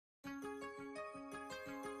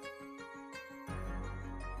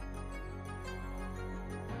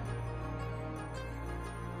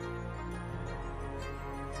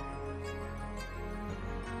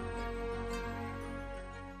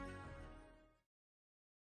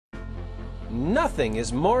Nothing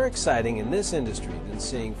is more exciting in this industry than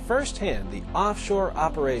seeing firsthand the offshore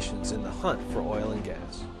operations in the hunt for oil and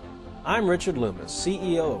gas. I'm Richard Loomis,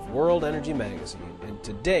 CEO of World Energy Magazine, and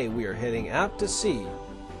today we are heading out to sea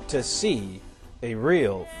to see a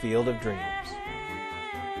real field of dreams.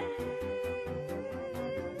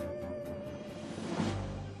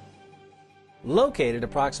 Located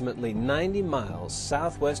approximately 90 miles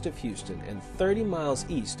southwest of Houston and 30 miles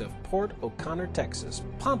east of Port O'Connor, Texas,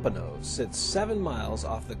 Pompano sits 7 miles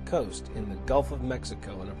off the coast in the Gulf of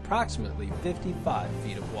Mexico in approximately 55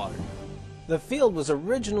 feet of water. The field was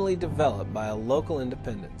originally developed by a local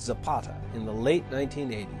independent, Zapata, in the late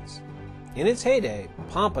 1980s. In its heyday,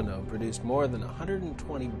 Pompano produced more than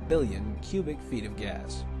 120 billion cubic feet of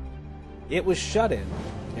gas. It was shut in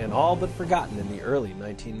and all but forgotten in the early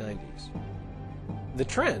 1990s. The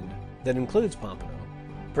trend, that includes Pompano,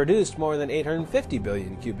 produced more than 850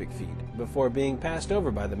 billion cubic feet before being passed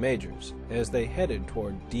over by the majors as they headed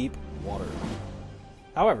toward deep water.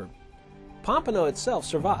 However, Pompano itself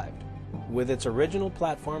survived, with its original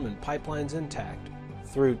platform and pipelines intact,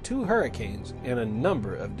 through 2 hurricanes and a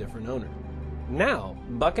number of different owners. Now,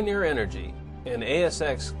 Buccaneer Energy, an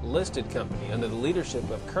ASX-listed company under the leadership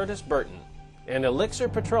of Curtis Burton, and Elixir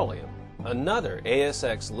Petroleum, another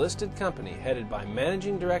ASX-listed company headed by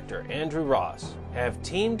Managing Director Andrew Ross, have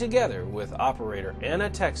teamed together with operator Anna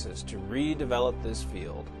Texas to redevelop this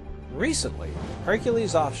field. Recently,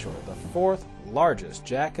 Hercules Offshore, the 4th largest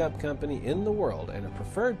jackup company in the world and a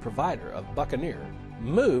preferred provider of Buccaneer,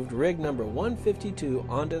 moved rig number 152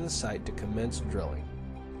 onto the site to commence drilling.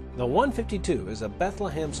 The 152 is a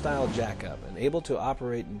Bethlehem-style jackup and able to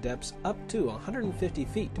operate in depths up to 150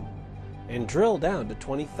 feet and drill down to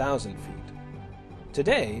 20,000 feet.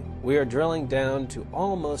 Today, we are drilling down to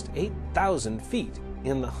almost 8,000 feet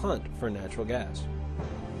in the hunt for natural gas.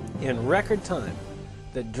 In record time,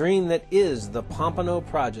 the dream that is the Pompano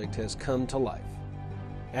project has come to life.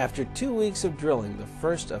 After 2 weeks of drilling, the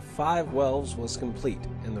first of 5 wells was complete,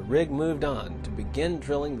 and the rig moved on to begin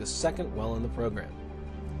drilling the second well in the program.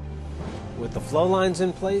 With the flow lines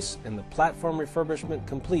in place and the platform refurbishment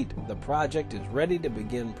complete, the project is ready to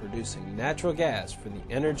begin producing natural gas for the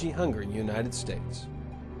energy-hungry United States.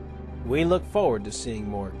 We look forward to seeing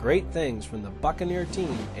more great things from the Buccaneer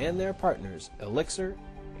team and their partners, Elixir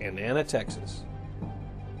and Anna Texas.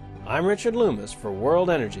 I'm Richard Loomis for World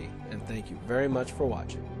Energy, and thank you very much for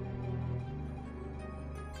watching.